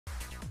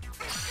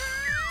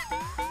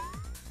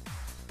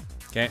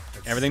Okay,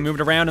 everything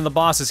moved around and the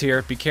boss is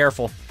here. Be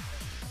careful.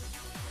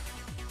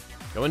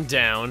 Going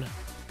down.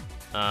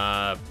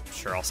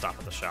 Sure, I'll stop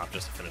at the shop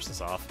just to finish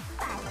this off.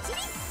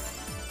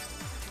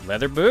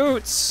 Leather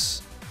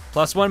boots.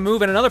 +1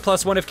 move and another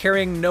 +1 if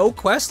carrying no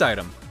quest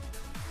item.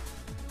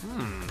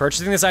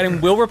 Purchasing this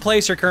item will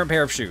replace your current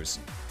pair of shoes.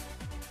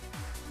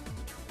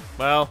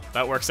 Well,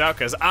 that works out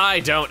because I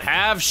don't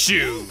have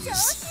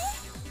shoes.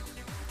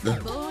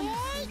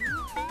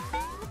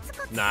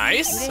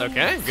 Nice.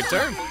 Okay, good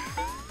turn.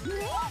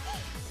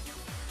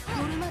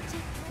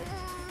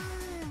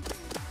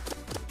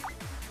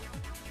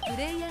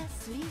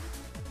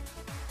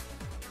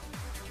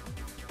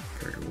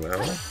 Very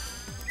well.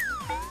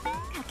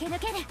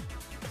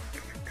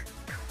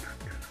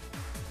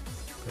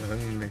 Let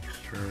me make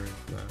sure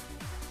that...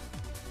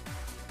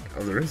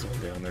 Oh, there is one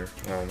down there.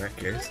 Well, in that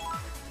case.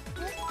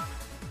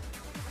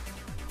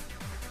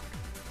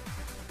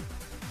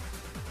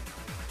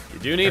 You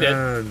do need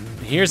it.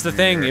 Here's the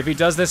thing, if he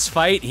does this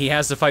fight, he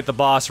has to fight the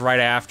boss right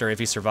after if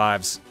he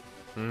survives.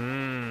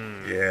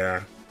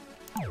 Yeah.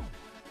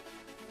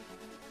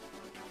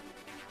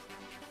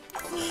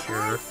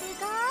 Sure.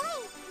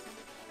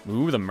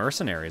 Ooh, the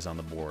mercenary is on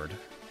the board.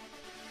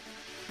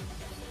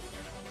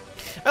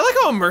 I like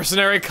how a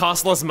mercenary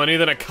costs less money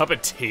than a cup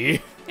of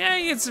tea. Yeah,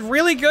 it's a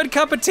really good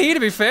cup of tea, to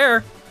be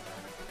fair.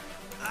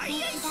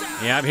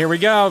 Yeah, here we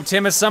go.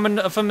 Tim has summoned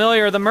a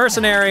familiar, the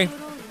mercenary.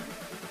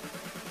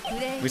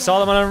 We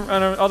saw them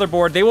on another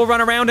board. They will run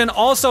around and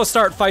also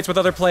start fights with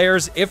other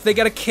players. If they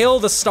get to kill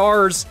the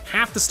stars,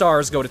 half the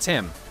stars go to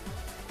Tim.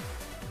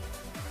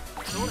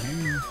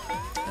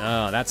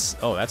 Oh,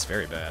 that's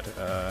very bad.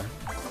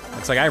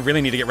 Looks like I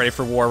really need to get ready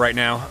for war right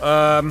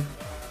now.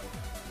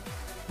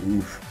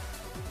 Oof.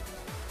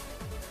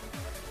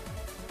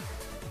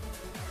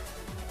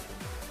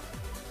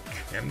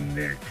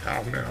 Candy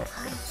come out.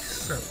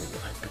 So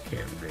like a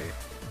candy.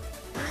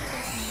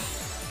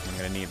 I'm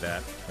gonna need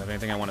that. Do I have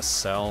anything I want to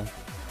sell?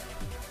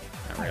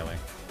 Not really.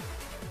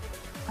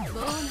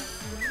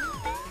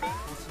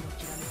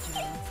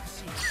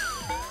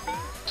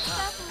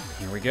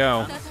 Here we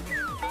go.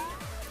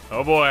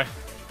 Oh boy.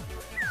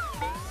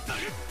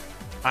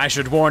 I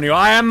should warn you,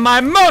 I am my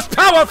most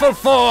powerful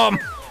form!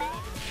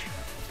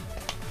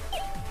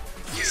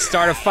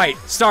 Start a fight,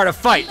 start a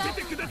fight.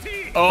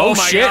 Oh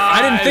my shit, God.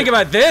 I didn't think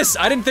about this.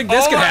 I didn't think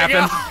this could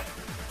happen. God.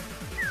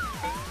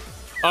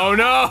 Oh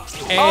no.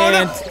 And oh,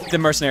 no. the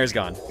mercenary's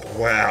gone.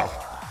 Wow.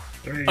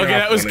 Okay,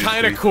 that was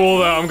kind of cool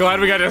though. I'm glad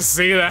we got to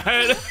see that.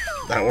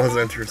 That was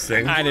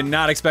interesting. I did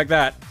not expect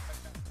that.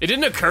 It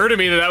didn't occur to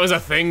me that that was a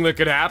thing that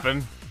could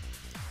happen.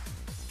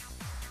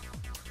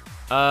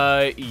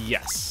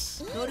 Yes.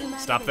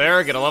 Stop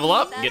there, get a level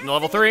up, get into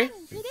level 3.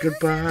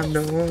 Goodbye,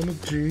 Norma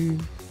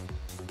Jean.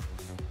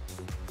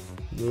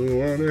 No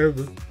one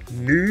ever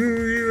knew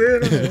you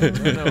at all. I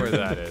don't know where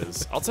that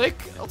is. I'll take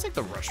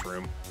the rush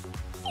room.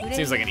 It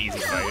seems like an easy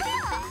fight.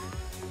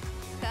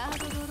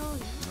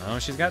 Oh,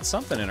 she's got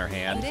something in her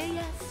hand.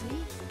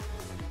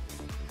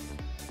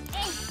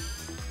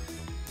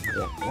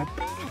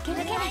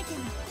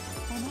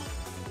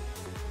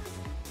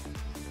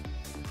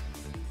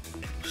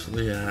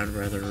 Actually, I'd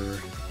rather.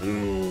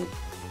 Ooh.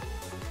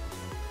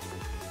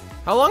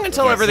 How long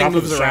until everything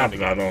moves around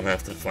I don't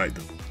have to fight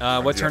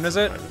them. What turn is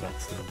it?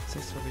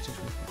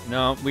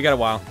 No, we got a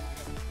while.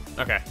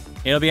 Okay.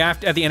 It'll be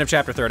at the end of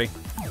chapter 30.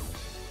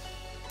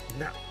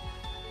 No.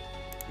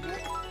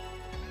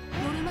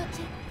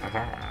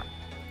 Aha.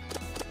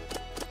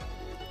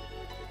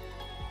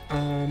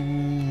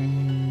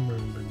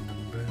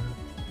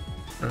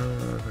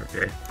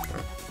 Okay.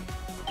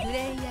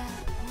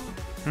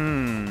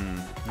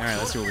 Alright,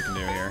 let's see what we can do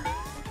here.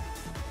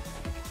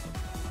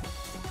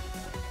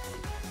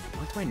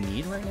 What do I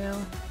need right now?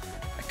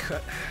 I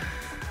could...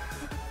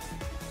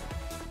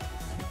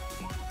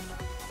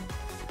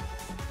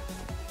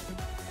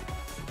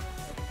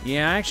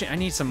 Yeah, actually, I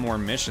need some more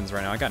missions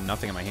right now. I got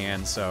nothing in my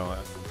hand, so...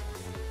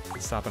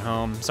 stop at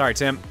home. Sorry,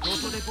 Tim.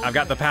 I've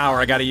got the power.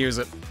 I gotta use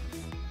it.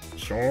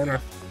 Sure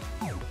enough.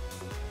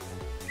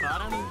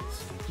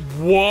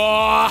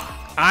 Whoa!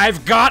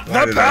 I've got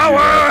the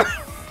power!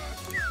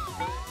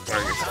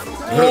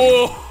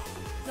 Whoa!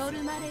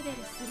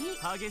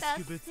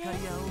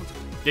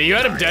 Yeah, you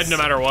had him dead no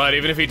matter what.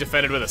 Even if he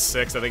defended with a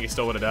 6, I think he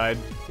still would have died.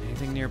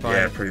 Anything nearby?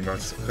 Yeah, pretty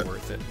much.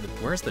 Worth it.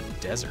 Where's the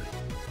desert?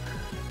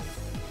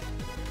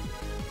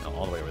 Oh,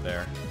 all the way over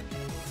there.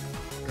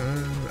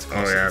 It's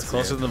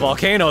closer than the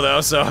volcano, though,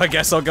 so I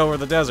guess I'll go over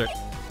the desert.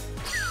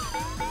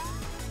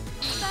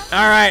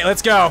 All right,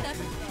 let's go.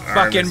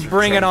 Fucking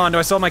bring it on. Do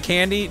I still have my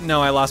candy?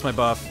 No, I lost my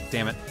buff.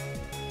 Damn it.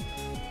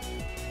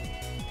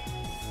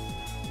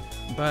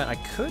 But I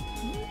could...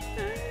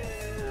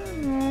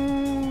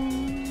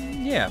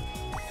 yeah.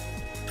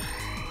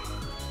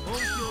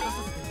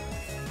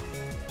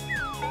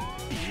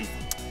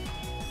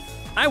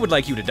 I would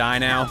like you to die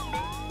now.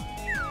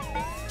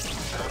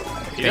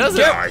 He does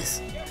it.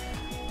 Nice.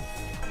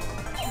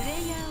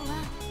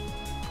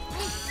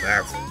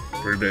 That's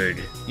pretty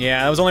big.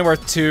 Yeah, that was only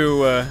worth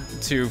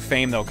 2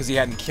 fame though, because he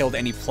hadn't killed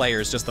any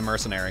players, just the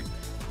mercenary.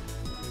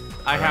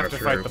 I have to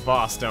true. fight the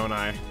boss, don't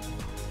I?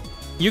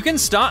 You can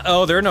stop.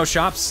 Oh, there are no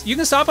shops. You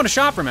can stop on a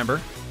shop,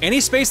 remember? Any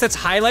space that's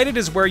highlighted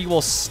is where you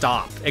will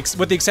stop,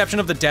 with the exception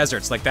of the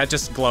deserts. Like, that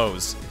just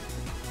glows.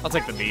 I'll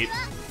take the meat.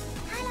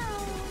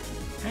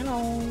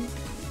 Hello.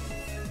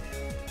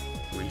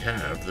 We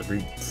have the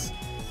beats.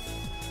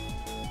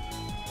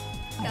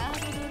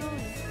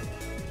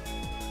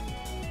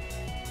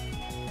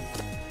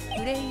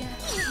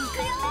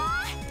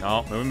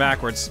 Oh, moving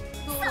backwards.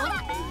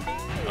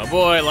 Oh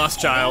boy, lost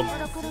child.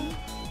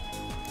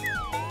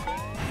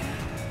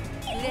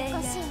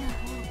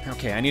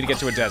 Okay, I need to get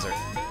to a desert.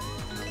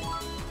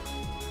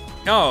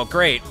 Oh,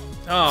 great.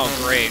 Oh,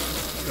 great.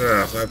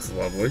 Yeah, that's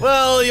lovely.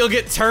 Well, you'll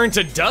get turned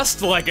to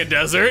dust like a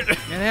desert. It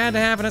had to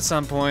happen at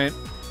some point.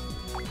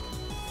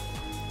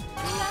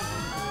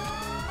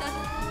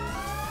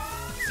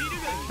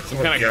 Some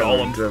kind of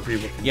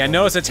golem. Yeah,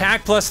 no, it's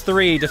attack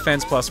 +3,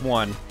 defense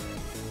 +1.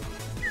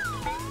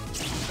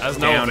 That's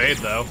no Down. evade,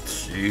 though.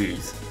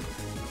 Jeez.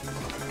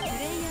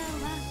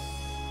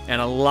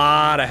 And a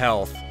lot of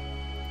health.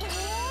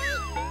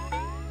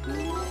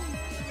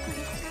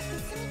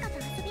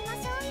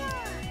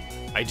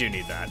 I do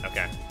need that,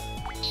 okay.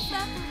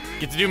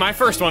 Get to do my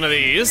first one of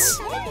these.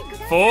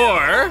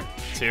 4,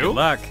 2, Good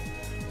luck.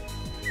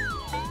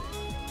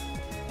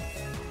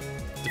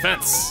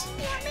 defense.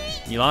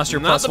 You lost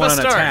your Not the +1 on best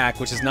start. attack,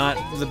 which is not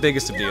the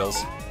biggest of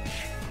deals.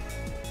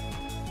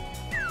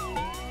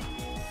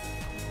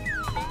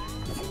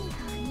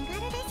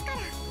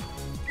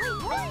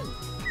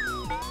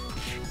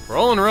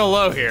 Rolling real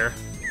low here.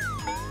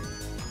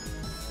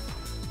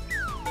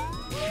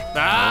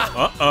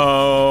 Ah!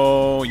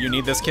 Uh-oh, you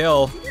need this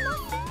kill.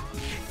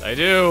 I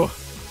do.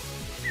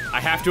 I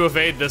have to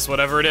evade this,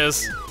 whatever it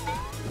is.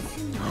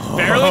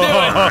 Barely do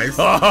it. Nice.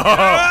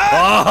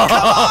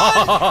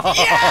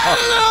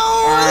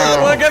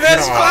 Look at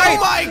this fight!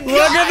 Oh my god!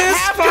 Look at this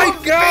fight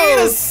Evade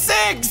go! a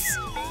 6!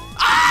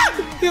 Ah!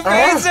 He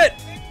evades it!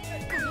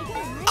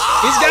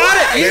 He's got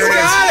it! He's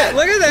got it!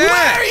 Look at Where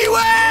that! are you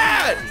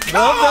at? Well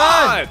Come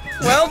done! on!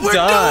 Well We're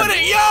done! doing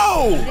it, yo!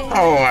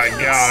 Oh my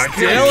god, I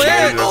Still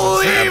can't in.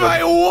 Believe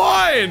I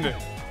won!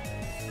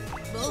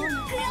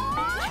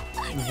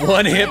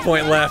 1 hit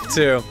point left,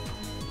 too.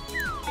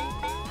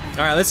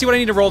 Alright, let's see what I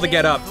need to roll to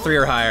get up. 3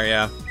 or higher,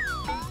 yeah.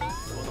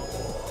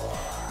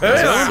 This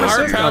is a Oh,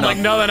 heart no, pound no. like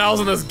nothing else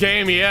in this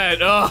game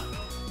yet. Ugh.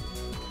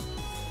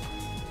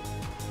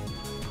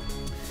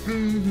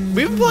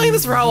 We've been playing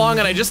this for how long,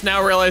 and I just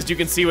now realized you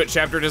can see what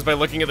chapter it is by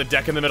looking at the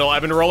deck in the middle.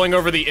 I've been rolling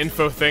over the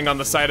info thing on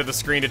the side of the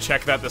screen to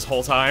check that this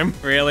whole time.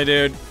 Really,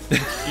 dude?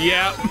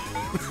 Yeah.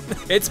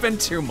 It's been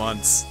 2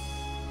 months.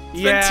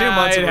 It's Yeah, been 2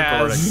 months of it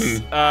recording.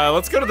 has.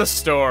 Let's go to the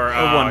store. Or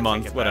Oh, I 1 can't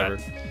month, get whatever.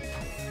 that.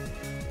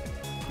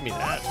 Give me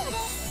that.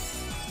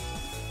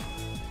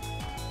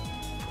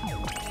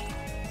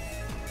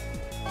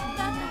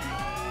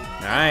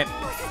 Alright.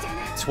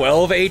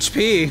 12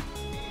 HP.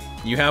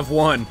 You have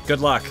 1.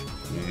 Good luck.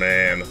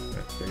 Man,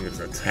 that thing is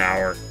a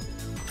tower.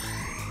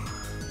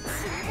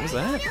 What was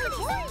that?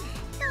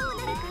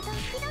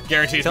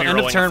 Guarantees Till me end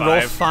of rolling turn, a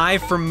roll 5.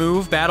 5 for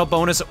move, battle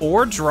bonus,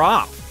 or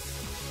drop.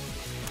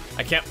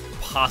 I can't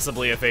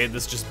possibly evade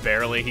this just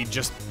barely.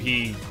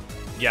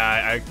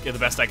 Yeah, the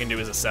best I can do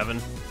is a 7.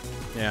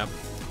 Yeah.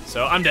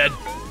 So I'm dead.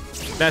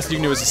 Best you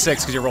can do is a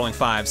 6 because you're rolling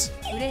 5s.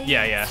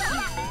 Yeah.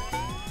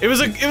 It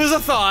was a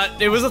thought.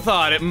 It was a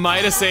thought. It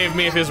might have saved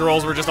me if his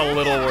rolls were just a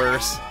little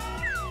worse.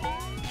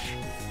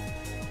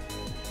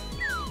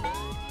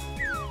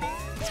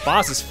 This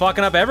boss is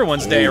fucking up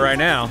everyone's day right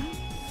now.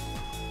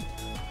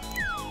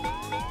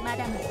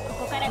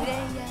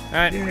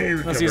 Alright, Yay,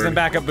 let's use them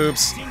backup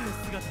boobs.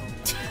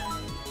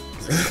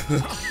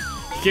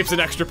 He keeps an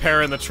extra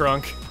pair in the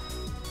trunk.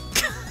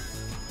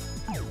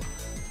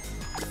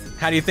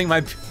 How do you think my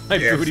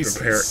The booty's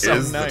extra pair so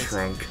is nice? the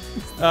trunk.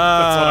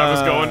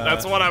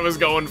 That's what I was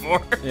going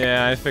for.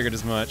 Yeah, I figured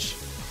as much.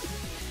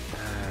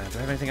 Do I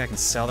have anything I can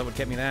sell that would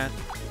get me that?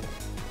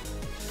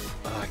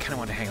 I kind of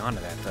want to hang on to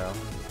that, though.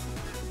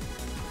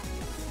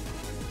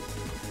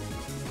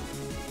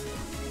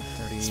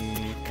 30...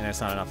 And that's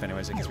not enough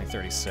anyways, it gives me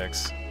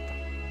 36.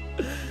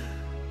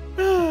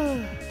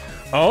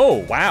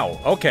 Oh, wow.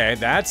 Okay,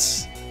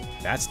 that's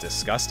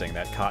disgusting,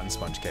 that cotton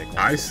sponge cake one.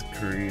 Ice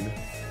cream.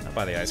 I'll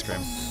buy the ice cream.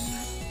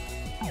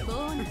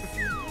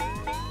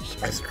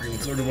 Ice cream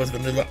sort of was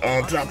vanilla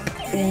on top.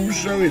 Ooh,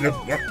 Shelly,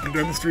 walking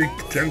down the street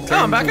 10 times. Oh,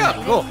 I'm back up.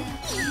 Cool.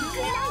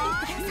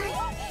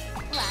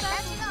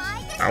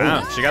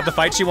 Wow, she got the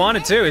fight she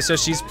wanted too, so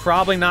she's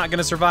probably not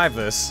gonna survive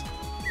this.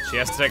 She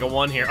has to take a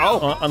 1 here.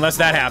 Oh! Unless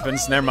that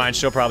happens. Never mind,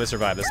 she'll probably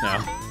survive this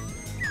now.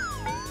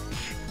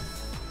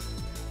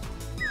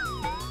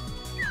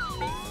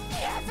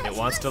 It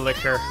wants to lick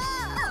her.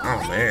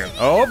 Oh, man.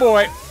 Oh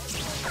boy.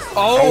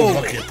 Oh,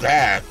 look at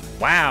that.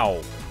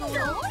 Wow.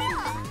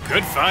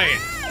 Good fight.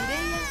 I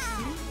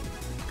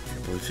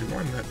can't believe she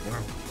won that.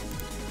 Wow.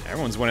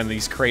 Everyone's winning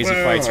these crazy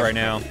fights right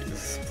now.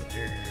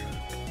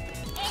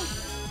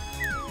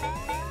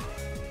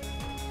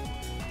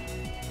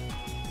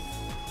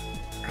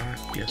 I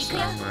guess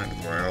I might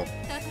as well.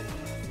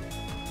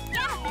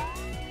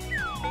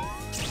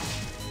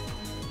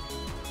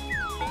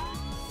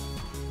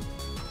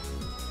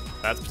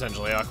 That's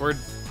potentially awkward.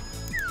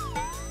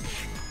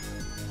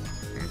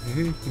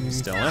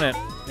 Still in it.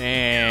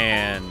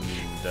 And,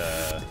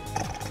 That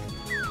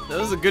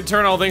was a good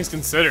turn, all things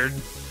considered.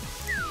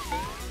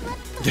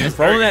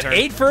 rolling that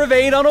 8 for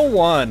evade on a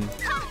 1.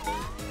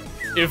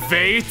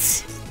 Evade?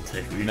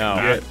 No.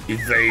 Yeah,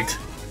 evade.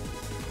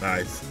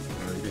 Nice.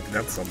 I think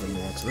that's something.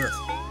 Watch this.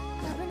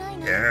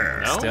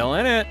 Yeah. No? Still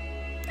in it.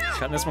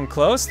 Cutting this one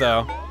close,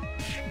 though.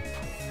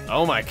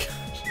 Oh my god.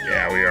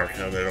 Yeah, we are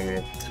cutting it a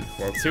little too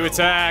close. 2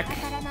 attack,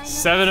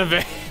 7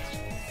 evade.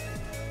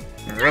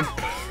 Rip.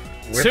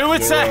 With 2 the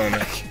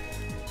attack!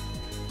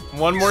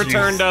 1 more Jeez.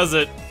 turn does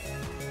it.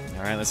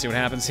 All right, let's see what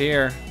happens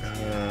here.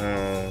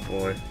 Oh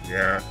boy.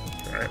 Yeah.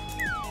 Right.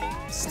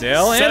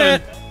 Still in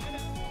 7. it.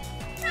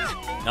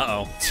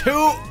 Uh-oh. 2.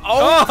 Oh!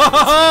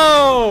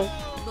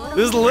 Oh!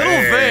 This little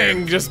Man.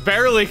 thing just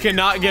barely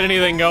cannot get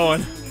anything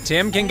going.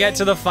 Tim can get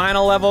to the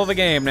final level of the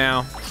game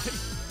now.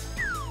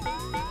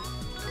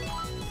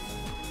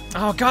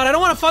 Oh god, I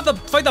don't want to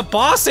fight the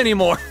boss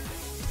anymore.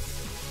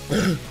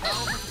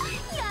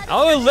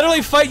 I'll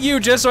literally fight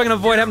you just so I can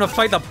avoid having to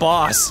fight the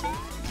boss.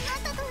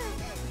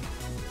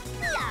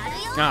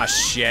 Ah,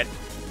 shit.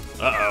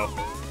 Uh-oh.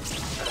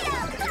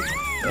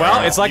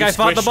 Well, it's like You I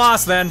fought the squished.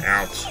 boss then.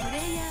 Ouch.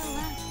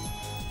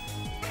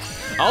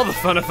 All the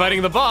fun of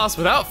fighting the boss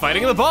without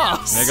fighting the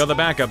boss. There go the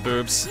backup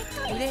boobs.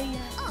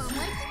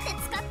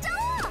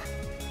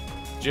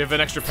 Do you have an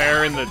extra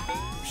pair in the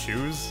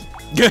shoes?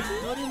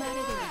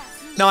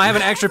 No, I have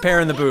an extra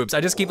pair in the boobs.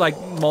 I just keep like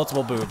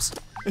multiple boobs.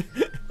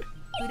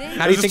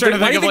 How do you think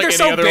they're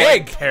so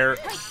big? Pair.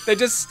 They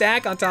just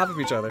stack on top of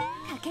each other.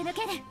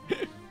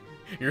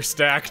 You're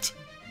stacked.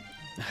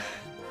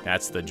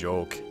 That's the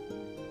joke.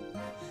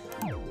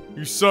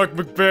 You suck,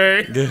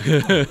 McVay.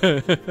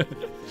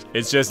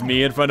 It's just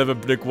me in front of a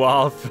brick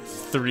wall for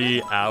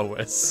 3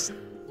 hours.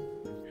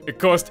 It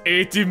cost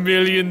 $80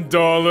 million.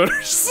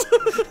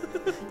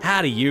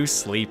 How do you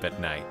sleep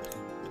at night?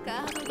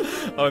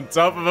 On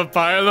top of a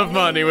pile of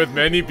money with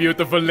many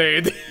beautiful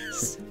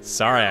ladies.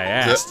 Sorry I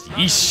asked.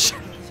 Yeesh.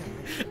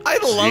 I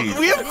love. Jeez.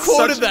 We have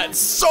quoted that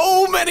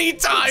so many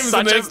times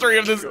in the history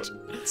of this.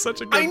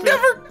 Such a good I bit.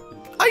 never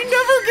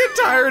get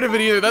tired of it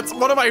either. That's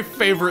one of my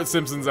favorite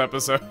Simpsons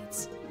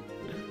episodes.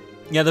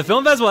 Yeah, the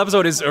film festival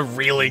episode is a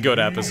really good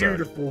episode.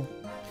 Beautiful.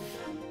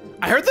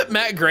 I heard that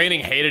Matt Groening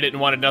hated it and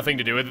wanted nothing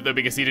to do with it though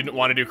because he didn't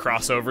want to do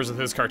crossovers with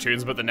his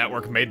cartoons, but the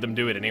network made them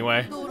do it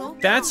anyway.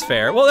 That's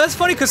fair. Well, that's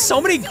funny because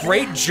so many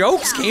great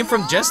jokes came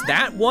from just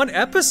that one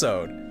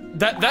episode.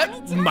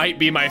 That might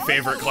be my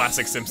favorite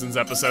classic Simpsons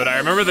episode. I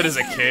remember that as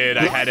a kid,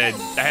 I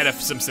had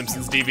some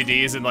Simpsons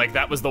DVDs, and like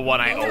that was the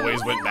one I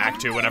always went back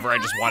to whenever I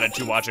just wanted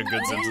to watch a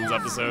good Simpsons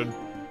episode.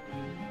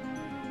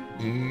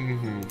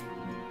 Mm-hmm.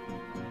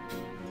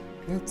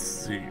 Let's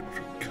see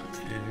what we got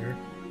here.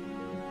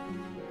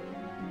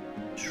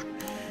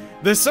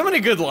 There's so many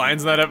good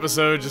lines in that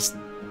episode. Just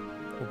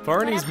well,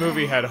 Barney's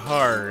movie had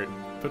heart,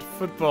 but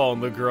football in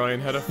the groin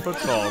had a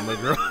football in the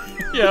groin.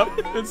 Yep,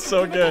 it's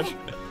so good.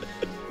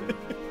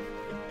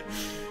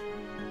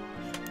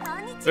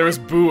 There was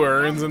Boo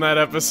Earns in that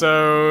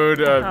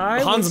episode.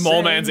 I Hans would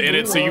Moleman's say in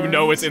it, so you Boo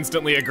know it's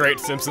instantly a great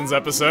Simpsons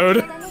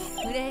episode.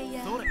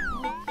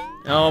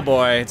 Oh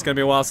boy, it's gonna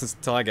be a while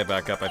until I get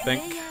back up, I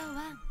think.